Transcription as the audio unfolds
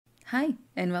Hi,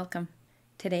 and welcome.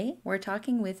 Today, we're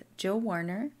talking with Joe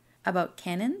Warner about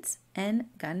cannons and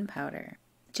gunpowder.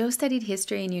 Joe studied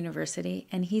history in university,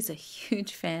 and he's a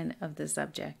huge fan of the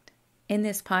subject. In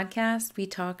this podcast, we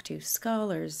talk to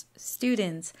scholars,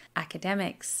 students,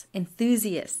 academics,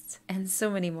 enthusiasts, and so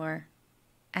many more.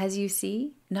 As you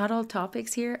see, not all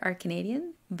topics here are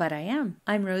Canadian, but I am.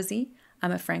 I'm Rosie.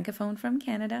 I'm a francophone from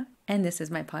Canada, and this is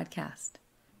my podcast.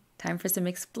 Time for some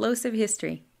explosive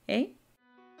history, eh?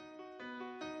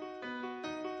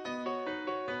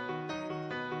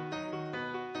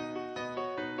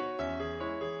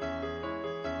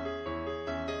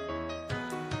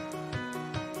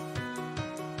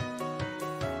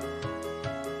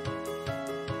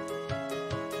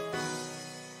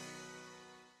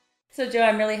 So, Joe,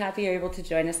 I'm really happy you're able to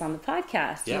join us on the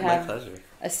podcast. Yeah, my pleasure.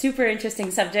 A super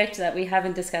interesting subject that we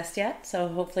haven't discussed yet. So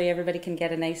hopefully everybody can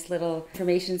get a nice little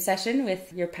information session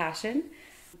with your passion.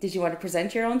 Did you want to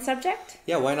present your own subject?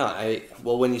 Yeah, why not?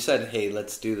 Well, when you said, hey,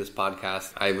 let's do this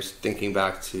podcast, I was thinking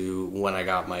back to when I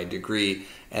got my degree,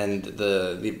 and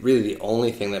the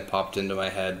only thing that popped into my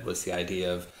head was the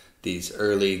idea of these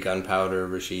early gunpowder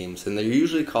regimes, and they're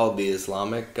usually called the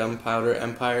Islamic gunpowder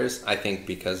empires, I think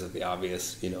because of the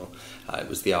obvious, it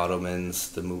was the Ottomans,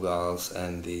 the Mughals,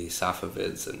 and the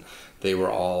Safavids, and they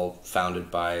were all founded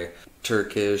by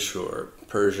Turkish or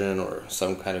Persian or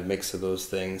some kind of mix of those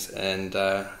things, and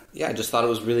I just thought it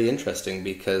was really interesting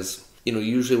because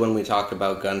usually when we talk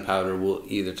about gunpowder, we'll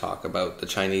either talk about the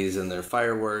Chinese and their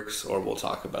fireworks, or we'll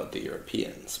talk about the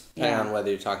Europeans, depending on whether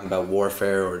you're talking about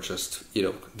warfare or just,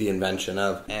 the invention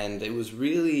of. And it was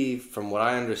really, from what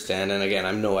I understand, and again,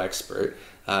 I'm no expert,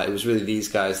 it was really these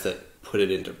guys that put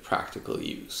it into practical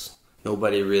use.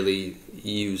 Nobody really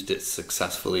used it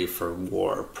successfully for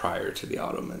war prior to the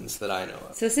Ottomans that I know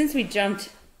of. So since we jumped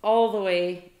all the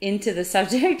way into the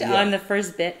subject on the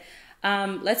first bit,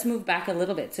 let's move back a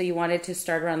little bit. So you wanted to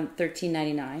start around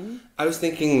 1399? I was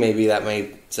thinking maybe that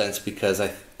made sense because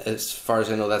as far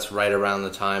as I know, that's right around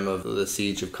the time of the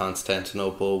siege of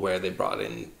Constantinople, where they brought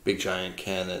in big giant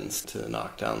cannons to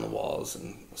knock down the walls.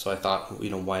 And so I thought,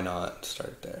 why not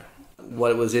start there?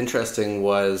 What was interesting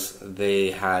was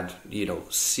they had,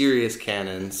 serious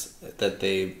cannons that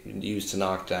they used to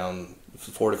knock down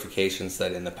fortifications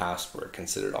that in the past were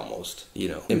considered almost,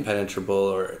 impenetrable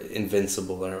or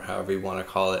invincible, or however you want to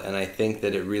call it. And I think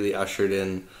that it really ushered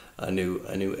in a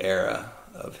new era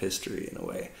of history in a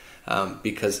way,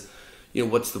 because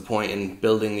what's the point in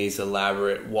building these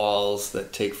elaborate walls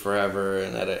that take forever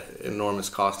and at an enormous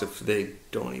cost if they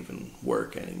don't even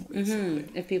work anymore?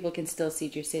 If people can still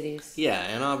siege your cities. Yeah,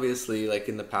 and obviously, like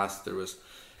in the past, there was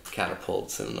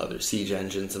catapults and other siege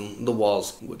engines, and the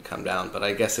walls would come down. But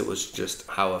I guess it was just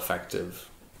how effective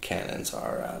cannons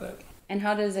are at it. And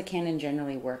how does a cannon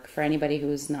generally work for anybody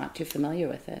who's not too familiar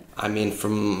with it? I mean,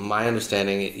 from my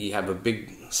understanding, you have a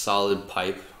big solid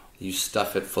pipe. You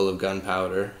stuff it full of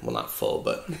gunpowder. Well, not full,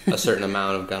 but a certain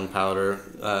amount of gunpowder.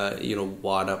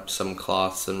 Wad up some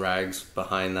cloths and rags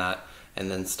behind that, and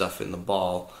then stuff in the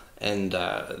ball. And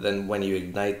then when you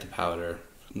ignite the powder,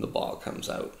 the ball comes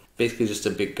out. Basically just a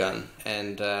big gun.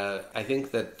 And I think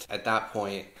that at that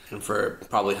point, and for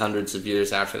probably hundreds of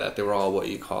years after that, they were all what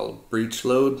you call breech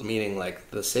load, meaning like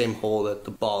the same hole that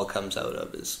the ball comes out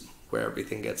of is where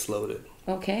everything gets loaded.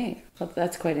 Okay, well,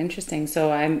 that's quite interesting.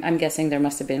 So I'm guessing there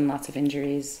must have been lots of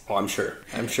injuries. Oh, I'm sure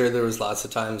there was lots of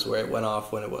times where it went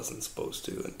off when it wasn't supposed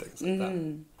to and things like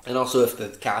that. And also, if the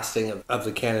casting of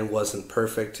the cannon wasn't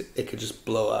perfect, it could just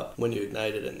blow up when you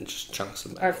ignite it and just chunks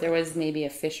of metal. Or if there was maybe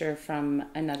a fissure from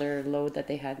another load that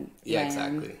they had. Yeah,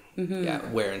 exactly. Yeah,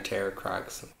 wear and tear,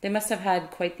 cracks. They must have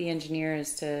had quite the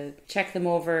engineers to check them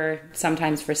over,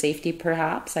 sometimes for safety,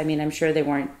 perhaps. I mean, I'm sure they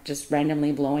weren't just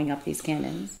randomly blowing up these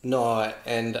cannons. No,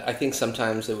 and I think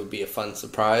sometimes it would be a fun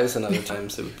surprise, and other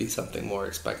times it would be something more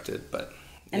expected, but...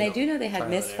 And I do know they had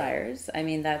misfires. I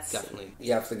mean, that's... Definitely.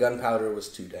 Yeah, if the gunpowder was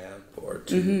too damp or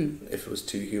if it was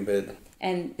too humid.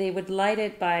 And they would light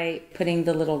it by putting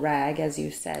the little rag, as you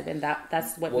said, and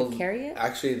that's what would carry it?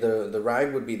 Actually, the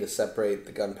rag would be to separate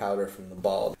the gunpowder from the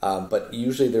ball. But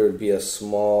usually there would be a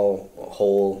small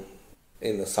hole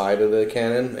in the side of the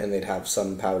cannon, and they'd have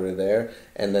some powder there,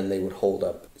 and then they would hold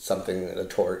up something, a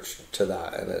torch to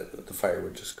that, and the fire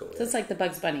would just go in. So it's like the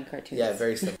Bugs Bunny cartoons. Yeah,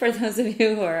 very simple. For those of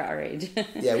you who are our age.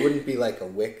 Yeah, it wouldn't be like a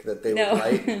wick that they would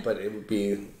light, but it would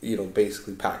be,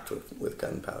 basically packed with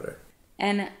gunpowder.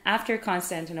 And after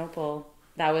Constantinople,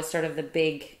 that was sort of the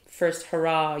big first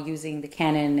hurrah using the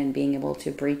cannon and being able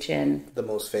to breach in. The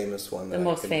most famous one. The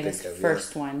most famous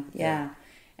first one, yeah.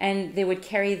 And they would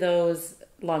carry those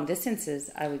long distances,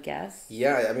 I would guess.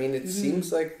 Yeah, I mean, it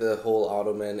seems like the whole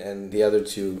Ottoman and the other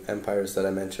two empires that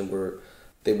I mentioned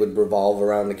they would revolve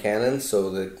around the cannons,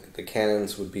 so the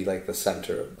cannons would be like the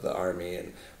center of the army,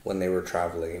 and when they were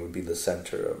traveling, it would be the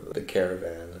center of the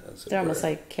caravan. They're almost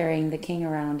like carrying the king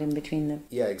around in between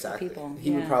the exactly. people.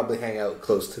 He would probably hang out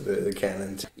close to the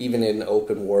cannons, even in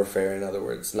open warfare. In other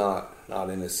words, not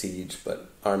in a siege,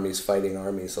 but armies fighting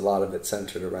armies. A lot of it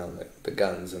centered around the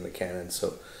guns and the cannons.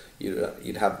 So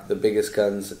you'd have the biggest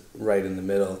guns right in the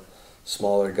middle,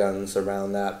 smaller guns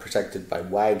around that, protected by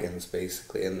wagons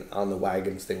basically, and on the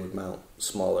wagons they would mount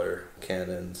smaller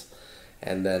cannons.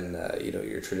 And then,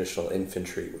 your traditional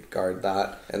infantry would guard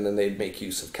that. And then they'd make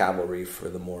use of cavalry for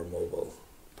the more mobile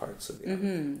parts of the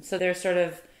army. So they're sort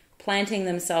of planting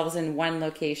themselves in one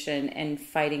location and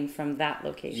fighting from that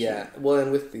location. Yeah, well,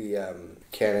 and with the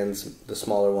cannons, the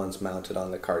smaller ones mounted on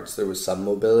the carts, there was some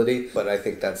mobility. But I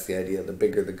think that's the idea. The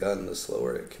bigger the gun, the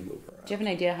slower it can move around. Do you have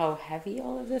an idea how heavy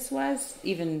all of this was,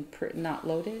 even not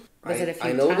loaded? Was it a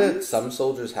few I know tons? that some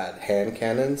soldiers had hand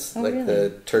cannons, Oh, like really?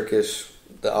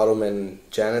 the Ottoman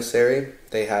Janissary.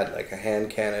 They had like a hand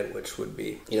cannon, which would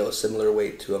be, a similar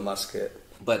weight to a musket.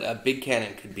 But a big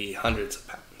cannon could be hundreds of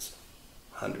pounds.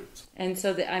 Hundreds. And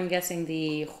so I'm guessing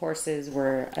the horses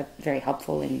were very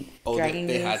helpful in dragging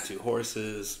they these? had to.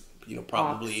 Horses,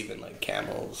 probably Ox. even like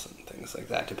camels and things like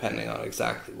that, depending on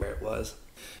exactly where it was.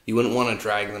 You wouldn't want to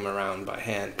drag them around by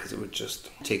hand because it would just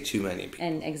take too many people.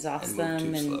 And exhaust and them.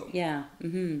 move too slow. Yeah.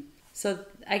 So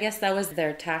I guess that was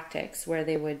their tactics, where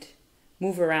they would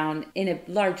move around in a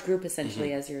large group,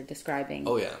 essentially, as you're describing.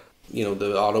 Oh, yeah.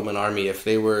 The Ottoman army, if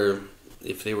they were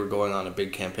going on a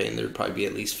big campaign, there would probably be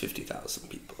at least 50,000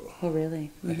 people. Oh, really?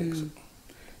 I think so.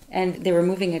 And they were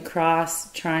moving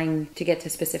across, trying to get to a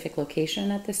specific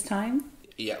location at this time?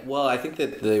 Yeah, well, I think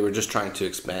that they were just trying to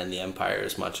expand the empire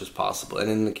as much as possible. And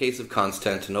in the case of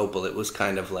Constantinople, it was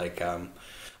kind of like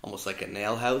almost like a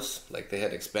nail house. Like they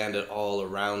had expanded all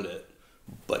around it,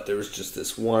 but there was just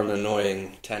this one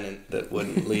annoying tenant that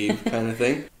wouldn't leave kind of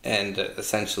thing. And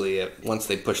essentially, once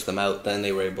they pushed them out, then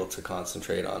they were able to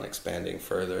concentrate on expanding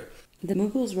further. The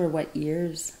Mughals were what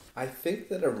years? I think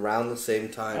that around the same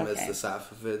time as Okay. the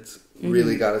Safavids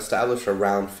really got established,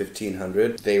 around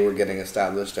 1500, they were getting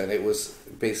established, and it was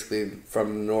basically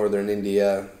from northern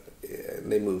India.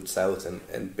 They moved south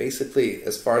and basically,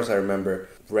 as far as I remember,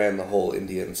 ran the whole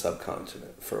Indian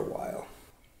subcontinent for a while.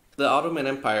 The Ottoman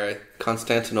Empire,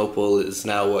 Constantinople is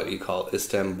now what you call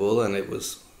Istanbul, and it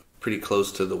was pretty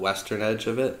close to the western edge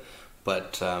of it,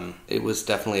 but it was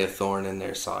definitely a thorn in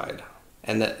their side.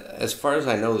 And as far as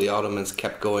I know, the Ottomans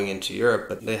kept going into Europe,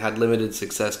 but they had limited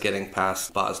success getting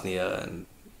past Bosnia and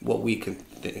what we can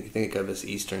think of as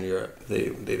Eastern Europe. They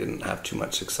didn't have too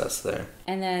much success there.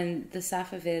 And then the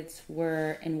Safavids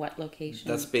were in what location?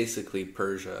 That's basically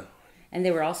Persia. And they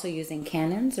were also using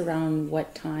cannons around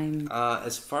what time?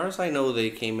 As far as I know, they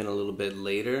came in a little bit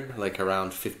later, like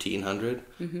around 1500.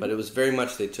 But it was very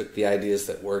much they took the ideas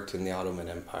that worked in the Ottoman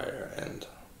Empire and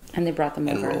they brought them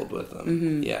over. rolled with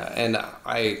them. Yeah, and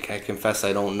I confess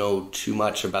I don't know too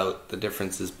much about the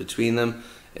differences between them,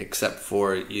 except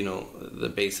for,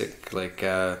 the basic, like,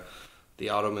 the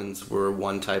Ottomans were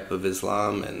one type of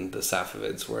Islam and the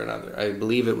Safavids were another. I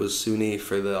believe it was Sunni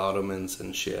for the Ottomans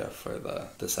and Shia for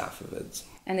the Safavids.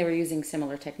 And they were using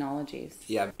similar technologies.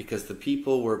 Yeah, because the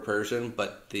people were Persian,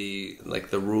 but the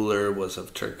ruler was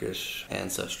of Turkish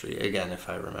ancestry, again, if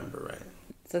I remember right.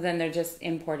 So then they're just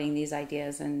importing these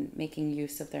ideas and making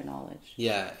use of their knowledge.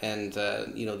 Yeah, and,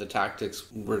 the tactics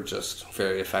were just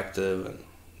very effective and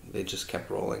they just kept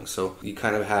rolling. So you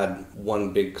kind of had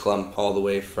one big clump all the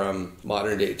way from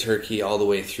modern day Turkey all the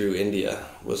way through India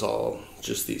was all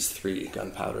just these three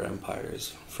gunpowder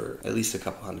empires for at least a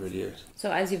couple hundred years.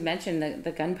 So as you've mentioned,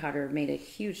 the gunpowder made a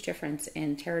huge difference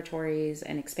in territories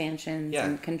and expansions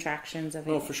and contractions of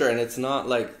it. Oh, for sure. And it's not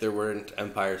like there weren't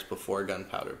empires before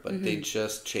gunpowder, but they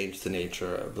just changed the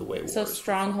nature of the way wars. So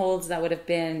strongholds that would have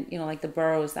been, like the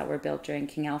boroughs that were built during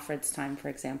King Alfred's time, for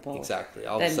example. Exactly.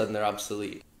 All of a sudden they're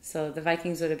obsolete. So the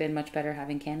Vikings would have been much better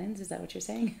having cannons, is that what you're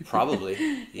saying?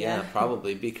 Probably. Yeah,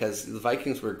 probably. Because the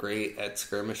Vikings were great at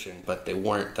skirmishing, but they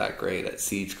weren't that great at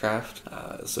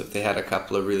siegecraft. So if they had a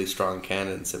couple of really strong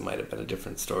cannons, it might have been a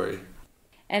different story.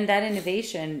 And that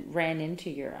innovation ran into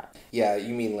Europe. Yeah,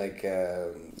 you mean like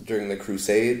during the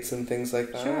Crusades and things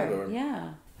like that? Sure,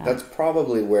 yeah. That's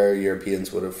probably where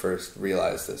Europeans would have first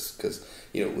realized this, because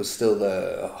it was still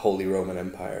the Holy Roman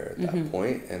Empire at that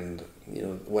point, and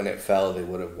when it fell, they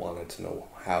would have wanted to know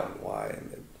how and why,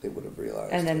 and they would have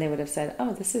realized. And then they would have said,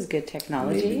 "Oh, this is good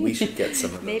technology. Maybe we should get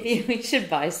some of those. Maybe we should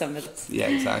buy some of this." Yeah,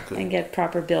 exactly. And get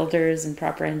proper builders and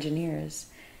proper engineers.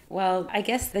 Well, I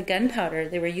guess the gunpowder,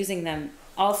 they were using them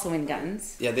also in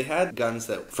guns. Yeah, they had guns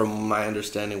that, from my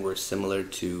understanding, were similar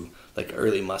to like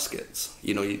early muskets.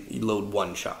 You know, you load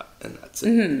one shot and that's it.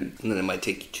 And then it might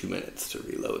take you 2 minutes to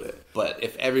reload it. But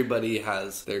if everybody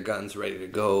has their guns ready to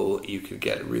go, you could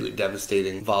get a really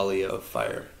devastating volley of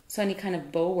fire. So any kind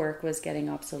of bow work was getting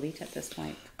obsolete at this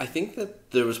point. I think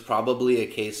that there was probably a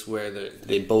case where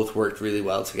they both worked really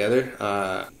well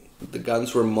together. The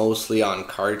guns were mostly on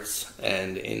carts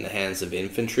and in the hands of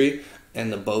infantry,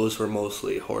 and the bows were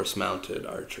mostly horse-mounted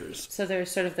archers. So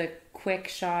there's sort of the quick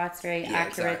shots, very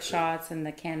accurate exactly. shots, and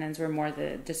the cannons were more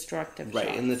the destructive shots.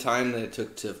 Right, in the time that it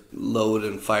took to load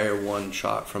and fire one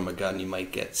shot from a gun, you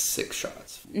might get 6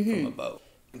 shots from a bow.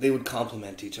 They would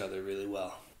complement each other really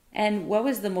well. And what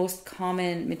was the most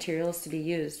common materials to be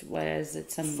used? Was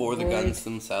it some For the wood? guns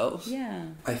themselves? Yeah.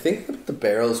 I think that the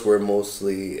barrels were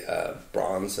mostly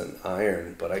bronze and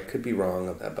iron, but I could be wrong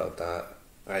about that.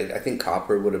 I think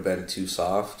copper would have been too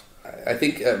soft. I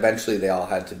think eventually they all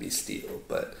had to be steel,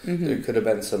 but there could have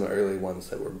been some early ones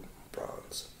that were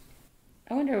bronze.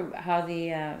 I wonder how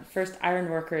the first iron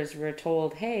workers were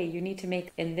told, hey, you need to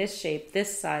make in this shape,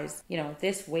 this size,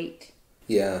 this weight.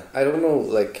 Yeah, I don't know,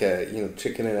 like,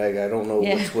 chicken and egg, I don't know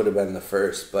which would have been the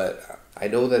first, but I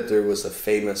know that there was a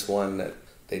famous one that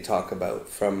they talk about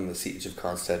from the Siege of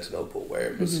Constantinople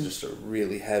where it was just a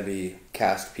really heavy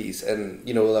cast piece. And,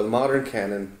 a modern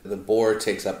cannon, the bore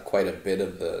takes up quite a bit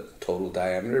of the total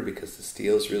diameter because the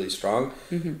steel is really strong.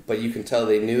 But you can tell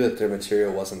they knew that their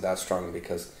material wasn't that strong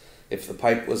because if the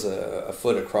pipe was a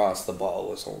foot across, the ball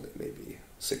was only maybe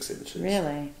 6 inches.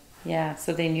 Really? Yeah,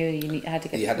 so they knew you had to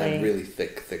get You had to clay. have really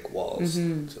thick walls to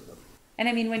them. And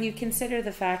I mean, when you consider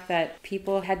the fact that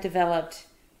people had developed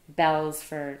bells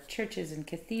for churches and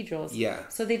cathedrals, Yeah.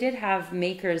 so they did have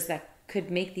makers that could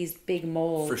make these big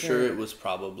molds. For sure, it was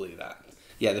probably that.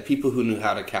 Yeah, the people who knew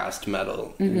how to cast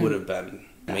metal would have been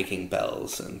making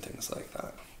bells and things like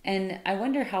that. And I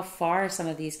wonder how far some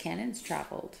of these cannons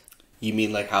traveled. You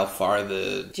mean like how far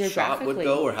the shot would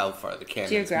go, or how far the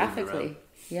cannons moved Geographically, around?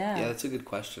 yeah. Yeah, that's a good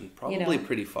question. Probably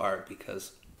pretty far,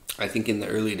 because I think in the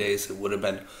early days it would have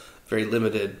been very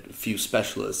limited, few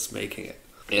specialists making it.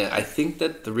 Yeah, I think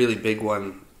that the really big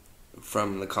one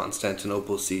from the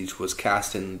Constantinople siege was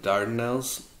cast in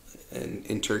Dardanelles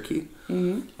in Turkey.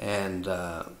 And,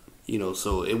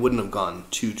 so it wouldn't have gone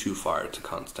too far to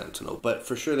Constantinople. But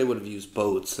for sure they would have used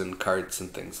boats and carts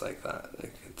and things like that.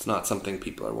 Like, it's not something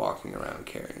people are walking around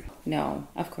carrying. No,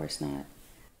 of course not.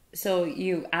 So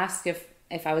you asked if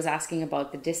I was asking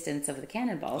about the distance of the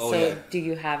cannonball. Do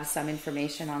you have some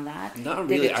information on that? Not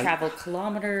really. Did it travel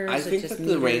kilometers? I think just that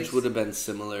the meters? range would have been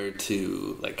similar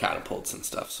to like catapults and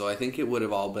stuff. So I think it would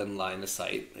have all been line of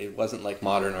sight. It wasn't like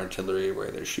modern artillery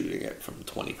where they're shooting it from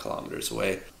 20 kilometers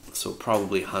away. So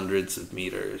probably hundreds of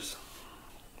meters.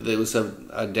 There was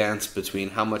a dance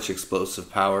between how much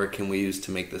explosive power can we use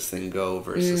to make this thing go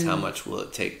versus how much will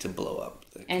it take to blow up.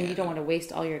 And you don't want to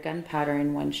waste all your gunpowder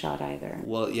in one shot either.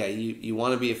 Well, yeah, you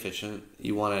want to be efficient.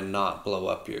 You want to not blow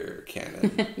up your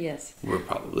cannon. Yes. Were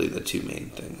probably the two main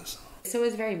things. So it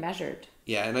was very measured.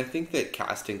 Yeah, and I think that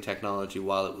casting technology,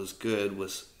 while it was good,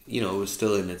 was, it was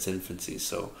still in its infancy.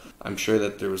 So I'm sure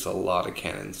that there was a lot of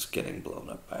cannons getting blown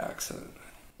up by accident.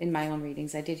 In my own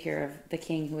readings, I did hear of the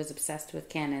king who was obsessed with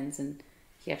cannons, and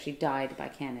he actually died by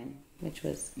cannon, which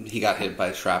was... He got hit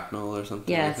by shrapnel or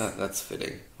something Yes. like that? That's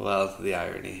fitting. Well, the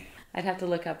irony. I'd have to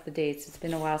look up the dates. It's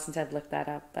been a while since I've looked that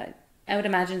up, but I would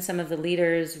imagine some of the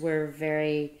leaders were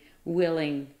very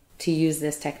willing to use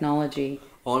this technology.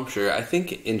 Oh, I'm sure. I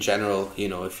think in general,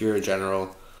 if you're a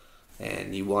general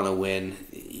and you want to win,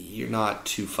 you're not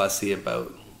too fussy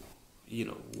about,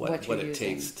 what it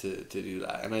takes to do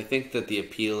that. And I think that the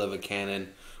appeal of a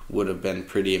cannon would have been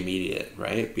pretty immediate,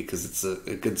 right? Because it's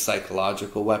a good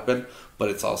psychological weapon, but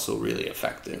it's also really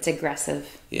effective. It's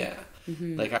aggressive. Yeah.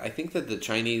 Like, I think that the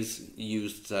Chinese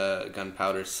used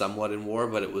gunpowder somewhat in war,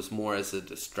 but it was more as a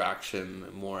distraction,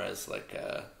 more as like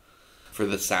for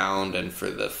the sound and for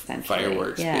the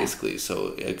fireworks, basically.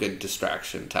 So a good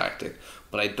distraction tactic.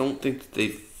 But I don't think that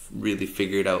they've really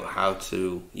figured out how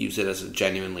to use it as a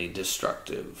genuinely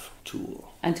destructive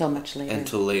tool. Until much later.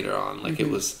 Until later on. Like, it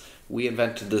was... We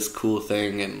invented this cool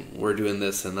thing and we're doing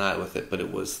this and that with it, but it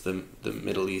was the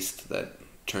Middle East that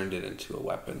turned it into a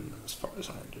weapon, as far as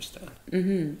I understand.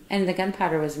 And the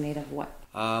gunpowder was made of what?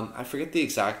 I forget the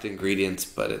exact ingredients,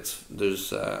 but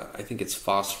I think it's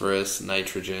phosphorus,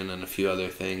 nitrogen, and a few other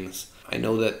things. I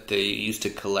know that they used to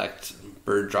collect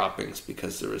bird droppings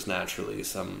because there was naturally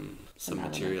some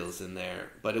materials in there,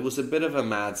 but it was a bit of a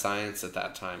mad science at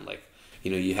that time. Like,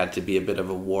 you had to be a bit of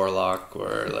a warlock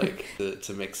or like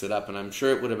to mix it up. And I'm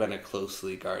sure it would have been a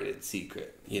closely guarded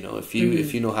secret. If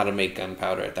you know how to make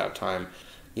gunpowder at that time,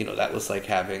 that was like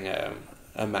having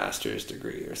a master's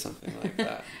degree or something like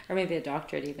that. Or maybe a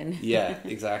doctorate even. Yeah,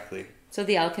 exactly. So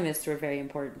the alchemists were very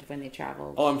important when they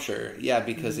traveled. Oh, I'm sure. Yeah,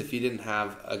 because if you didn't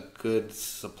have a good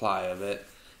supply of it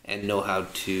and know how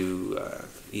to,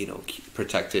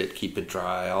 protect it, keep it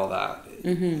dry, all that,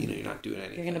 you're not doing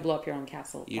anything. You're going to blow up your own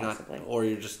castle, possibly. Or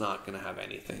you're just not going to have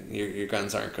anything. Your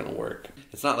guns aren't going to work.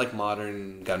 It's not like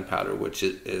modern gunpowder, which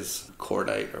is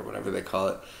cordite or whatever they call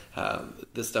it.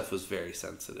 This stuff was very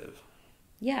sensitive.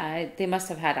 Yeah, they must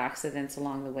have had accidents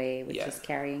along the way with just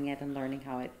carrying it and learning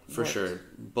how it For worked. sure.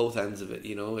 Both ends of it,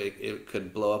 it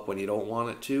could blow up when you don't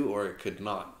want it to, or it could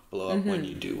not blow up when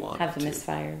you do want it to. Have the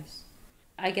misfires.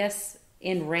 I guess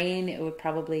in rain, it would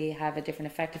probably have a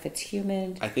different effect if it's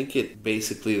humid. I think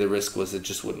the risk was it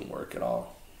just wouldn't work at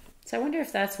all. So I wonder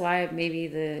if that's why maybe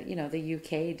the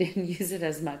UK didn't use it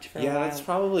as much for a while. Yeah, that's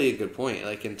probably a good point.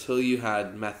 Like until you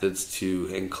had methods to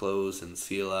enclose and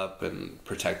seal up and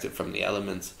protect it from the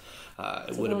elements,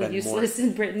 it would have been useless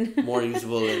in Britain. more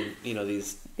usable in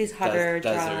these hotter,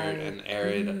 desert dry and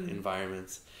arid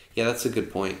environments. Yeah, that's a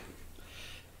good point.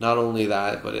 Not only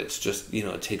that, but it's just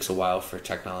it takes a while for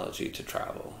technology to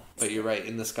travel. But you're right.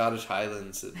 In the Scottish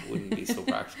Highlands, it wouldn't be so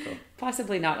practical.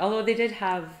 Possibly not. Although they did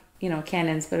have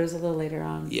cannons, but it was a little later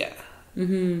on. Yeah.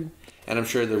 Mm-hmm. And I'm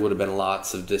sure there would have been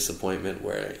lots of disappointment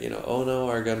where, oh no,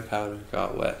 our gunpowder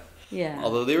got wet. Yeah.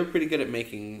 Although they were pretty good at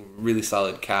making really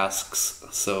solid casks,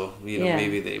 so,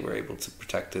 maybe they were able to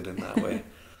protect it in that way.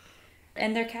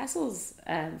 And their castles,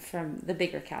 from the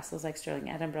bigger castles like Stirling,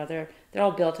 Edinburgh, they're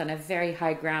all built on a very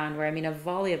high ground where, a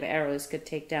volley of arrows could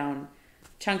take down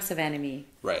chunks of enemy.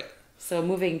 Right. So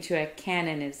moving to a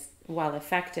cannon is, while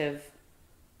effective,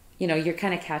 you're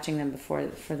kind of catching them before,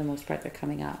 for the most part, they're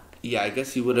coming up. Yeah, I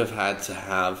guess you would have had to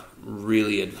have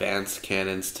really advanced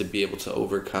cannons to be able to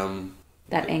overcome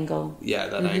that angle. Yeah,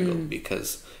 that angle,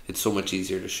 because it's so much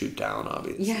easier to shoot down,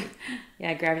 obviously.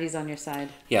 Yeah, gravity's on your side.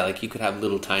 Yeah, like you could have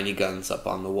little tiny guns up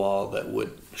on the wall that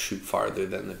would shoot farther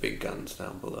than the big guns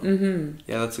down below. Mm-hmm.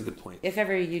 Yeah, that's a good point. If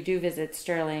ever you do visit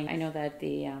Stirling, I know that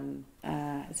the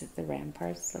is it the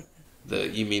ramparts,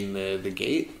 like you mean the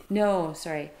gate? No,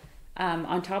 sorry.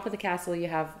 On top of the castle, you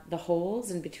have the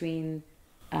holes in between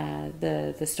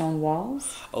the stone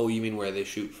walls. Oh, you mean where they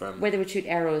shoot from? Where they would shoot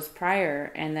arrows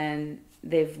prior, and then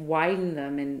they've widened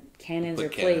them and cannons are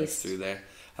placed through there.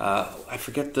 I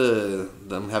forget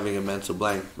I'm having a mental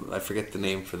blank. I forget the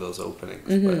name for those openings,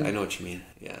 but I know what you mean.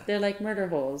 Yeah, they're like murder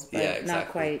holes, but exactly. Not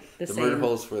quite the same. The murder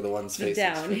holes were the ones facing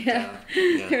down. Yeah.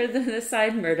 They're the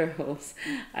side murder holes.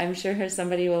 I'm sure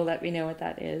somebody will let me know what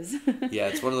that is. Yeah,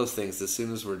 it's one of those things. As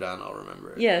soon as we're done, I'll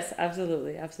remember it. Yes,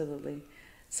 absolutely.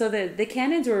 So the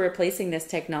cannons were replacing this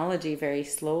technology very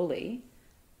slowly,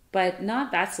 but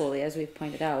not that slowly, as we've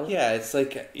pointed out. Yeah, it's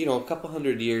like, a couple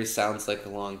hundred years sounds like a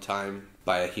long time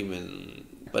by a human,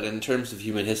 but in terms of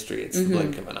human history, it's the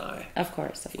blink of an eye. Of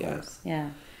course, yeah.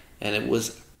 And it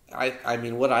was, I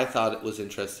mean, what I thought it was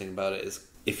interesting about it is,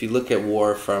 if you look at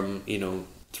war from,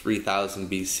 3000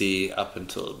 BC up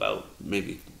until about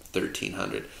maybe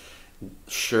 1300,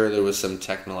 sure, there was some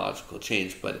technological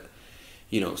change, but,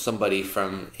 somebody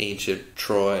from ancient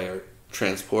Troy or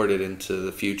transported into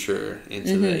the future,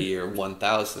 into the year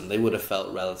 1000, they would have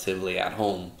felt relatively at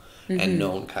home and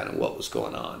known kind of what was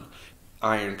going on.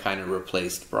 Iron kind of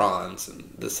replaced bronze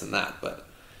and this and that, but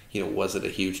was it a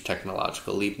huge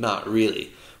technological leap? Not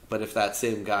really. But if that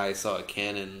same guy saw a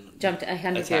cannon jumped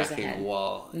 100 years attacking ahead, a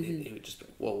wall, he would just be,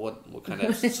 well, what kind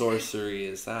of sorcery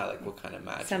is that? Like, what kind of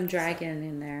magic? Some dragon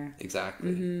in there.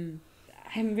 Exactly. Mm-hmm.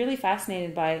 I'm really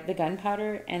fascinated by the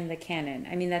gunpowder and the cannon.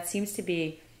 I mean, that seems to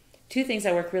be two things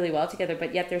that work really well together,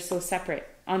 but yet they're so separate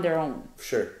on their own.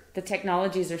 Sure. The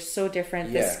technologies are so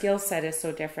different. The skill set is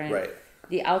so different. Right.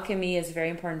 The alchemy is very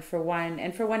important for one.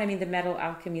 And for one, I mean, the metal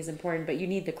alchemy is important, but you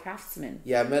need the craftsman.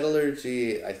 Yeah,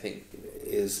 metallurgy, I think,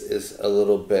 is a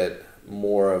little bit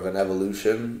more of an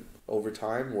evolution over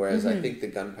time, whereas I think the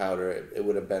gunpowder, it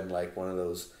would have been like one of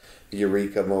those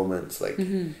eureka moments, like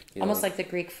almost like the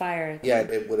Greek fire. Yeah,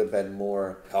 it would have been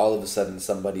more, all of a sudden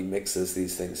somebody mixes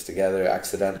these things together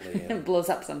accidentally and blows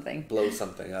up something. Blows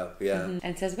something up, yeah.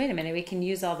 And says, wait a minute, we can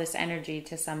use all this energy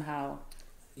to somehow...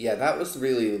 Yeah, that was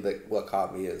really what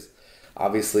caught me is,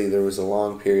 obviously there was a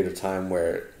long period of time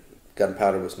where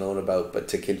gunpowder was known about, but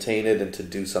to contain it and to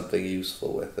do something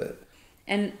useful with it.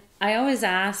 And I always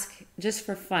ask, just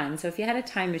for fun, so if you had a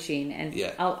time machine,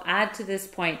 and I'll add to this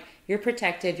point, you're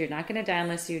protected. You're not going to die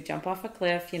unless you jump off a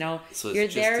cliff. So it's you're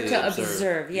just there to observe.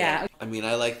 observe. Yeah. I mean,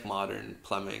 I like modern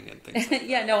plumbing and things like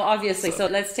Yeah, that. no, obviously. So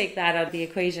let's take that out of the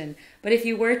equation. But if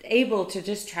you were able to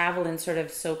just travel and sort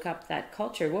of soak up that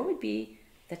culture, what would be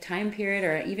the time period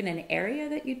or even an area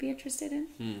that you'd be interested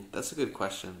in? That's a good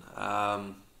question.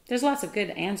 There's lots of good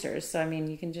answers. So, I mean,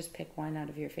 you can just pick one out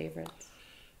of your favorites.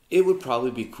 It would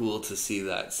probably be cool to see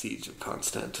that siege of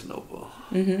Constantinople.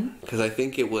 Because I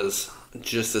think it was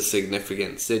just a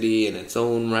significant city in its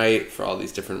own right for all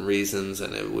these different reasons,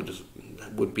 and it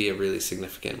would be a really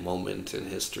significant moment in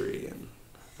history, and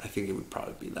I think it would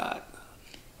probably be that.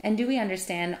 And do we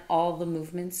understand all the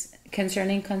movements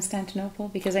concerning Constantinople?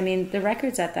 Because, I mean, the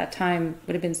records at that time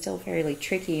would have been still fairly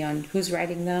tricky on who's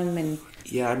writing them. And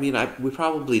yeah, I mean, we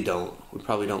probably don't. We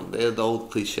probably don't. The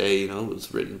old cliche, it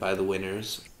was written by the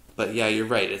winners. But yeah, you're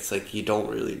right. It's like you don't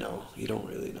really know.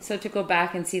 So to go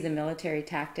back and see the military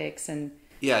tactics and...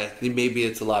 Yeah, maybe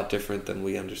it's a lot different than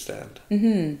we understand.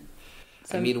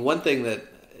 So, I mean, one thing that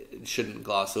shouldn't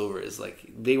gloss over is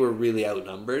like they were really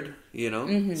outnumbered,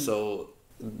 So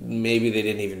maybe they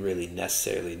didn't even really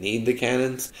necessarily need the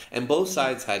cannons. And both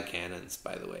sides had cannons,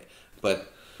 by the way.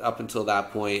 But up until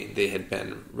that point, they had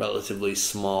been relatively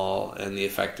small and the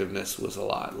effectiveness was a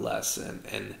lot less.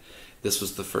 And this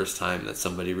was the first time that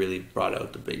somebody really brought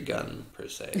out the big gun, per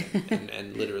se,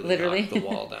 and literally knocked the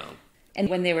wall down. And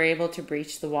when they were able to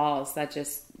breach the walls, that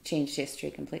just changed history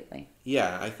completely.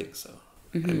 Yeah, I think so.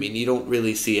 I mean, you don't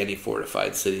really see any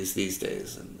fortified cities these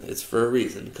days, and it's for a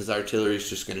reason, because artillery is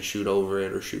just going to shoot over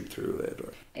it or shoot through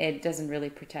it. It doesn't really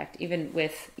protect, even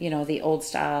with, the older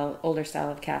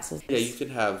style of castles. Yeah, you could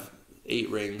have 8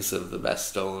 rings of the best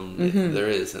stone there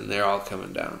is, and they're all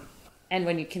coming down. And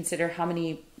when you consider how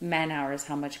many man-hours,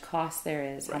 how much cost there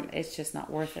is, it's just not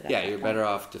worth it. Yeah, you're better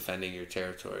off defending your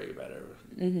territory better.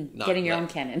 Getting your own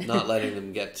cannon. Not letting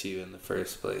them get to you in the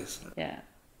first place. Yeah.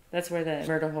 That's where the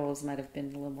murder holes might have been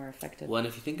a little more effective. Well, and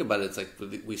if you think about it, it's like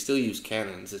we still use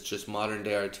cannons. It's just modern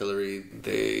day artillery.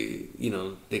 They,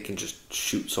 they can just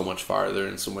shoot so much farther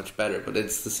and so much better. But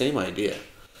it's the same idea.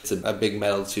 It's a big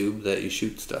metal tube that you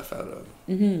shoot stuff out of.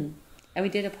 And we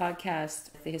did a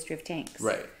podcast, The History of Tanks.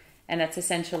 Right. And that's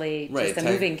essentially just a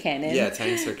moving cannon. Yeah,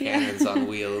 tanks are cannons on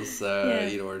wheels,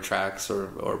 or tracks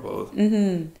or both.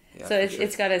 Yeah, so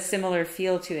it's got a similar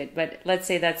feel to it, but let's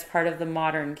say that's part of the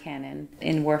modern canon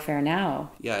in warfare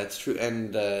now. Yeah, it's true.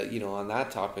 And, on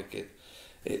that topic,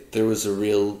 there was a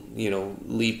real,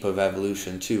 leap of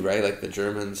evolution too, right? Like the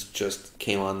Germans just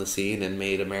came on the scene and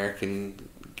made American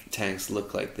tanks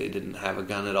look like they didn't have a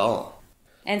gun at all.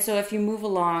 And so if you move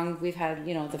along, we've had,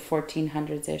 the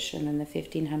 1400s-ish and then the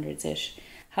 1500s-ish.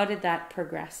 How did that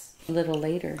progress a little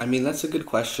later? I mean, that's a good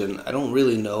question. I don't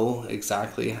really know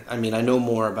exactly. I mean, I know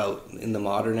more about in the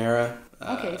modern era.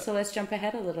 Okay, so let's jump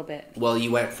ahead a little bit. Well, you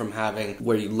went from having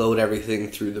where you load everything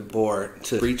through the bore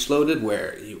to breech loaded,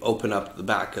 where you open up the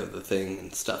back of the thing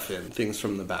and stuff in things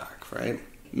from the back, right?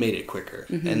 Made it quicker.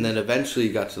 And then eventually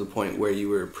you got to the point where you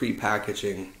were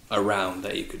pre-packaging a round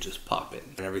that you could just pop in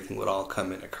and everything would all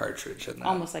come in a cartridge. And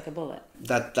almost like a bullet.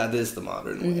 That is the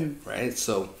modern way, right?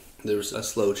 So there was a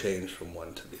slow change from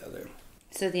one to the other.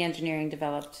 So the engineering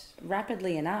developed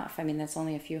rapidly enough. I mean, that's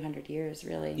only a few hundred years,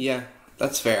 really. Yeah,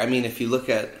 that's fair. I mean, if you look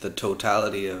at the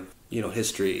totality of,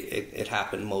 history, it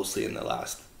happened mostly in the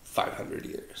last 500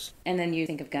 years. And then you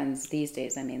think of guns these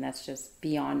days. I mean, that's just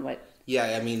beyond what...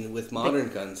 Yeah, I mean, with modern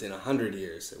guns, in 100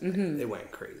 years, it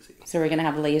went crazy. So we're going to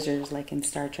have lasers like in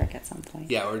Star Trek at some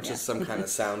point. Yeah, or just some kind of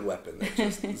sound weapon that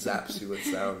just zaps you with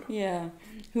sound. Yeah.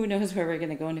 Who knows where we're going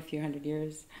to go in a few hundred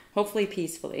years. Hopefully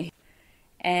peacefully.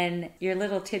 And your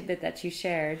little tidbit that you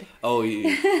shared. Oh,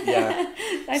 yeah.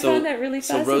 I found that really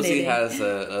fascinating. So Rosie has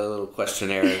a little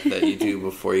questionnaire that you do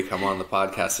before you come on the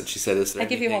podcast. And she said, I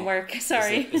give you homework.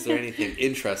 Sorry. Is there anything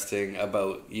interesting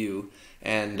about you?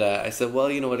 And I said, well,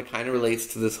 it kind of relates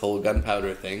to this whole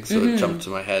gunpowder thing, so it jumped to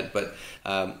my head. But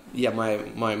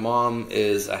my mom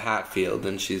is a Hatfield,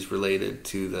 and she's related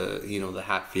to the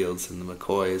Hatfields and the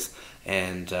McCoys,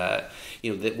 and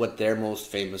what they're most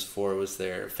famous for was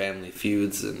their family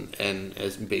feuds and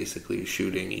as basically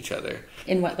shooting each other.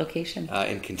 In what location?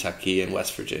 In Kentucky and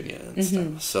West Virginia and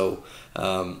stuff. So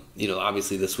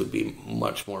obviously this would be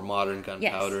much more modern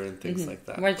gunpowder and things like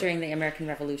that. More during the American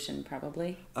Revolution,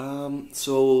 probably.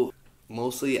 So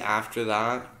mostly after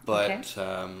that, but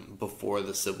before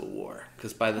the Civil War.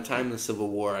 Because by the time the Civil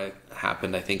War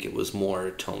happened, I think it was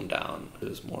more toned down. It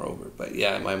was more over. But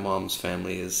yeah, my mom's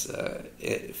family is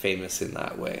famous in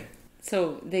that way.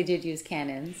 So they did use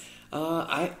cannons?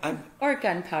 I Or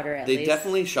gunpowder, at They least.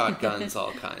 definitely shot guns,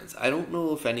 all kinds. I don't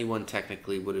know if anyone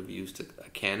technically would have used a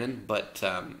cannon, but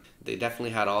they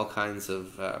definitely had all kinds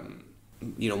of,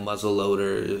 muzzle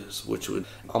loaders, which would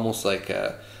almost like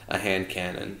a hand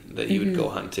cannon that you would go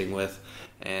hunting with.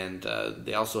 And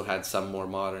they also had some more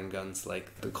modern guns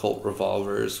like the Colt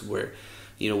revolvers, where,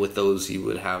 with those you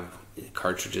would have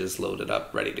cartridges loaded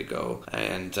up, ready to go.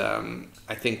 And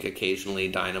I think occasionally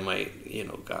dynamite,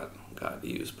 got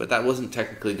used, but that wasn't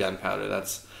technically gunpowder.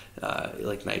 That's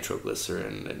like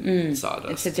nitroglycerin and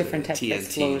sawdust. It's a different type TNT, of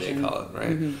explosion. they call it,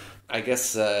 right? I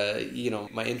guess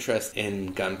my interest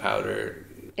in gunpowder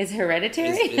Is hereditary?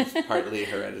 is partly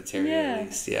hereditary, at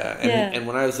least. Yeah. And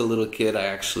when I was a little kid, I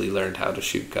actually learned how to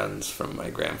shoot guns from my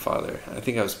grandfather. I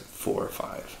think I was 4 or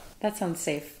 5. That sounds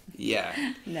safe. Yeah.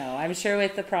 No, I'm sure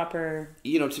with the proper...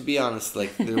 to be honest,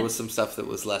 like, there was some stuff that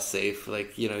was less safe.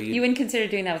 Like, You wouldn't consider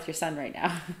doing that with your son right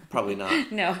now. Probably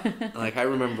not. No. Like, I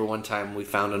remember one time we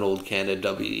found an old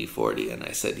Canada WD-40, and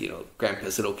I said, Grandpa,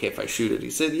 is it okay if I shoot it?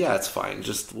 He said, yeah, it's fine.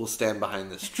 Just, we'll stand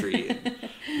behind this tree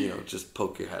and, just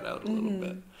poke your head out a little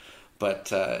bit.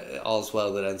 But all's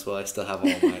well that ends well. I still have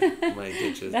all my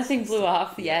ditches. Nothing blew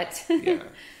off yet. Yeah.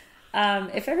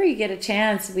 If ever you get a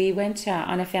chance, we went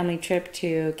on a family trip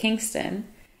to Kingston,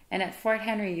 and at Fort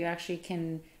Henry you actually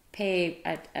can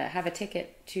have a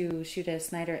ticket to shoot a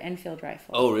Snider Enfield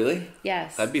rifle. Oh, really?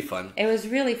 Yes. That'd be fun. It was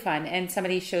really fun, and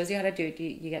somebody shows you how to do it.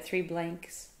 You get 3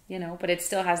 blanks, but it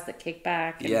still has the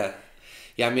kickback. Yeah.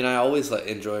 Yeah, I mean, I always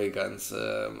enjoy guns.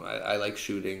 I like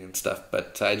shooting and stuff,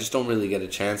 but I just don't really get a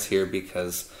chance here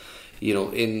because...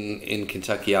 in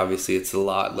Kentucky, obviously, it's a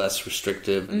lot less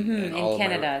restrictive. And in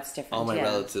Canada, it's different. All my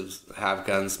relatives have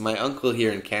guns. My uncle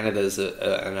here in Canada is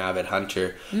an avid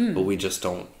hunter, but we just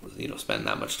don't, spend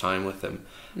that much time with him.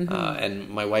 And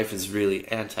my wife is really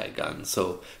anti-gun,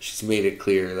 so she's made it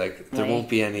clear, like, there won't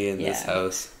be any in this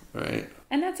house, right?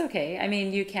 And that's okay. I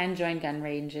mean, you can join gun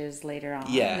ranges later on.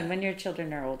 Yeah. And when your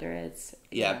children are older, it's...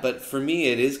 Yeah, but for me,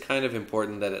 it is kind of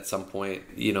important that at some point,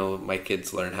 my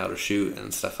kids learn how to shoot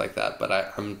and stuff like that. But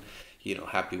I'm,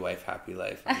 happy wife, happy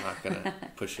life. I'm not going to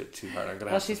push it too hard. I'm going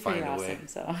to have to find a way.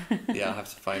 So. Yeah, I'll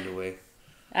have to find a way.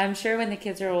 I'm sure when the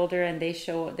kids are older and they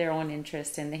show their own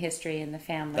interest in the history and the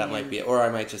family. That might be it. Or I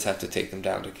might just have to take them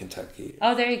down to Kentucky.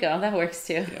 Oh, there you go. That works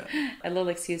too. Yeah. A little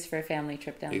excuse for a family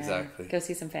trip down there. Exactly. Go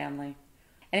see some family.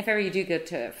 And if ever you do go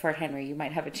to Fort Henry, you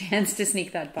might have a chance to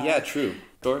sneak that by. Yeah, true.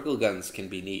 Historical guns can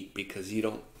be neat because you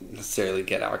don't necessarily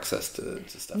get access to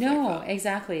stuff like that. No,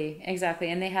 exactly.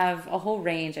 And they have a whole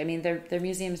range. I mean, their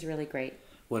museum's really great.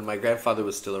 When my grandfather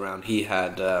was still around, he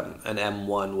had an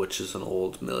M1, which is an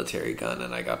old military gun,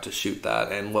 and I got to shoot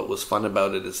that. And what was fun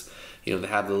about it is, they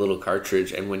have the little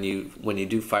cartridge, and when you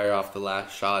do fire off the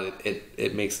last shot,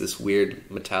 it makes this weird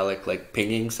metallic, like,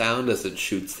 pinging sound as it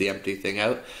shoots the empty thing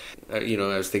out. I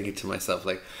was thinking to myself,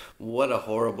 like, what a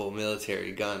horrible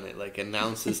military gun. It, like,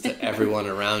 announces to everyone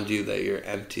around you that you're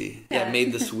empty. Yeah, it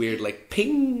made this weird, like,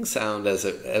 ping sound as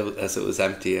it was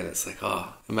empty, and it's like,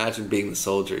 oh, imagine being the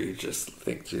soldier. You just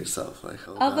think to yourself, like,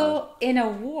 oh, although God. In a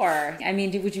war, I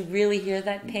mean, would you really hear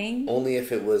that ping? Only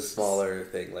if it was smaller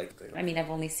thing, like... I mean, I've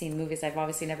only seen movies. I've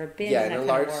obviously never been in that a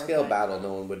large-scale battle,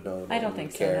 no one would know. I don't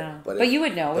think so, no. But you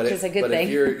would know, which is a good thing. But if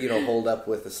you're, holed up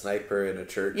with a sniper in a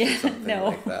church or something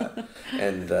like that,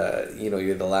 and,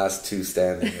 you're the last 2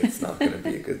 standing, it's not going to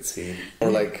be a good scene. Or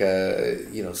like,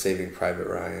 Saving Private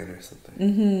Ryan or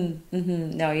something.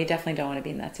 No, you definitely don't want to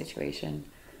be in that situation.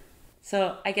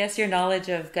 So I guess your knowledge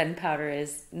of gunpowder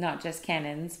is not just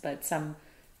cannons, but some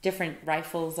different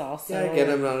rifles also. Yeah, again,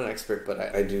 I'm not an expert, but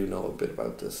I do know a bit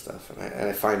about this stuff, and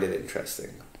I find it interesting.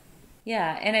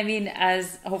 Yeah, and I mean,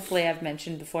 as hopefully I've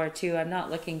mentioned before too, I'm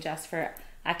not looking just for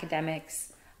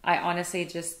academics. I honestly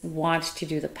just want to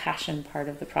do the passion part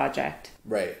of the project.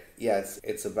 Right. Yeah,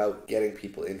 it's about getting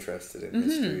people interested in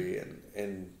history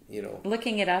and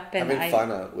looking it up and having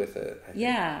fun out with it. I think.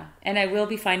 Yeah, and I will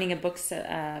be finding a book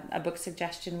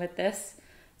suggestion with this,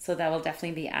 so that will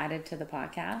definitely be added to the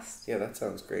podcast. Yeah, that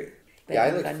sounds great. Yeah,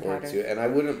 I look forward to it, and I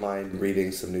wouldn't mind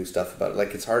reading some new stuff about it.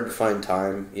 Like, it's hard to find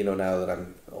time, now that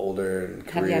I'm older and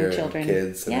career and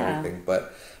kids and everything.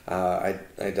 But I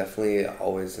definitely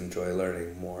always enjoy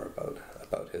learning more about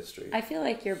history. I feel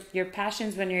like your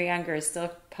passions when you're younger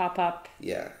still pop up.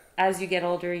 Yeah. As you get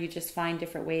older, you just find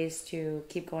different ways to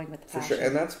keep going with the passion. For sure,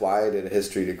 and that's why I did a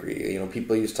history degree.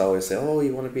 People used to always say, "Oh,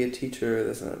 you want to be a teacher?"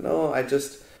 This and that. No, I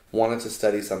just wanted to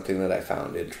study something that I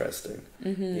found interesting.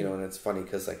 And it's funny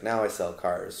because, like, now I sell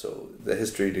cars, so the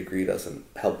history degree doesn't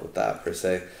help with that per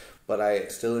se. But I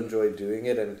still enjoy doing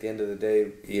it, and at the end of the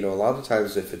day, a lot of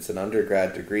times if it's an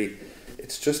undergrad degree, it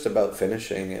it's just about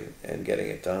finishing and getting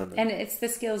it done. And it's the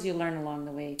skills you learn along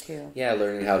the way too. Yeah,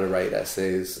 learning how to write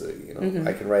essays.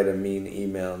 I can write a mean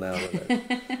email now that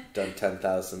I've done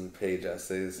 10,000 page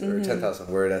essays, or 10,000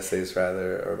 word essays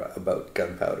rather, or about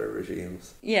gunpowder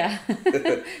regimes. Yeah.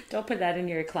 Don't put that in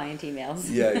your client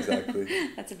emails. Yeah, exactly.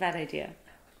 That's a bad idea.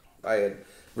 I had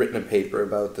written a paper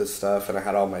about this stuff and I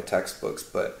had all my textbooks,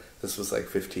 but this was like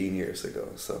 15 years ago.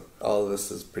 So all of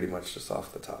this is pretty much just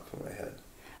off the top of my head.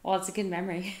 Well, it's a good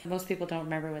memory. Most people don't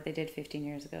remember what they did 15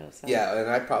 years ago. So. Yeah, and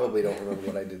I probably don't remember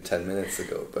what I did 10 minutes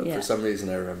ago, but for some reason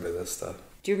I remember this stuff.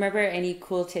 Do you remember any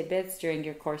cool tidbits during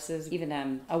your courses,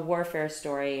 even a warfare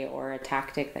story or a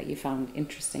tactic that you found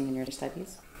interesting in your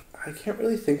studies? I can't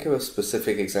really think of a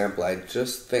specific example. I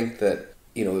just think that,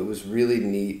 it was really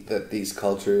neat that these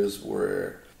cultures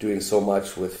were doing so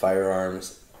much with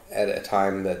firearms at a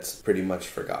time that's pretty much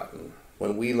forgotten.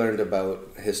 When we learned about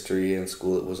history in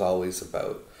school, it was always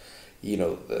about,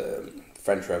 the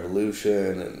French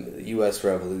Revolution and the U.S.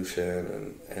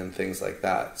 Revolution and things like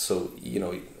that. So,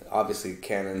 obviously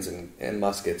cannons and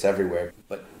muskets everywhere,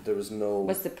 but there was no...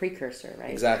 Was the precursor, right?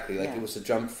 Exactly. It was a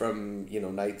jump from,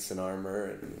 knights in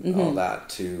armor and all that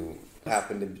to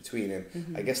happened in between.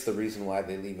 And I guess the reason why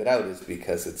they leave it out is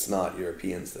because it's not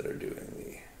Europeans that are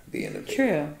doing the innovating.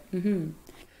 True. Mm-hmm.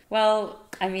 Well,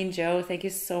 Joe, thank you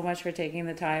so much for taking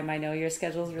the time. I know your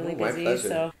schedule's really busy, pleasure.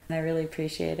 So I really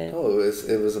appreciate it. Oh,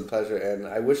 it was a pleasure. And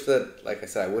I wish that, like I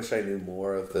said, I wish I knew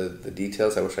more of the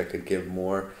details. I wish I could give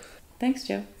more. Thanks,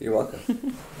 Joe. You're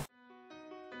welcome.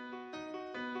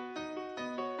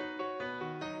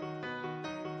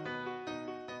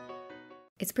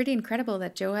 It's pretty incredible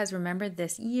that Joe has remembered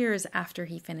this years after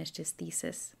he finished his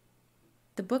thesis.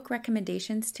 The book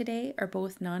recommendations today are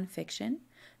both nonfiction.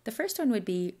 The first one would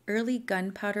be Early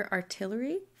Gunpowder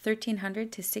Artillery,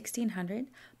 1300 to 1600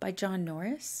 by John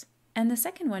Norris. And the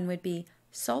second one would be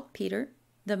Saltpeter,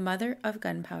 the Mother of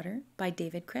Gunpowder by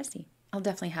David Cressy. I'll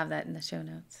definitely have that in the show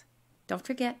notes. Don't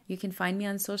forget, you can find me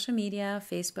on social media,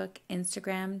 Facebook,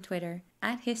 Instagram, Twitter,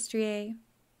 @History.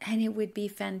 And it would be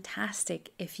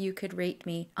fantastic if you could rate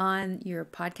me on your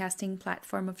podcasting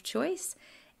platform of choice.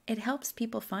 It helps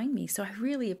people find me, so I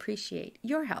really appreciate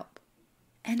your help.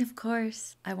 And of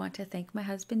course, I want to thank my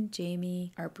husband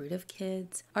Jamie, our brood of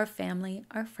kids, our family,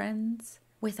 our friends.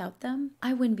 Without them,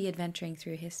 I wouldn't be adventuring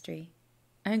through history.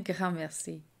 Un grand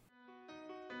merci.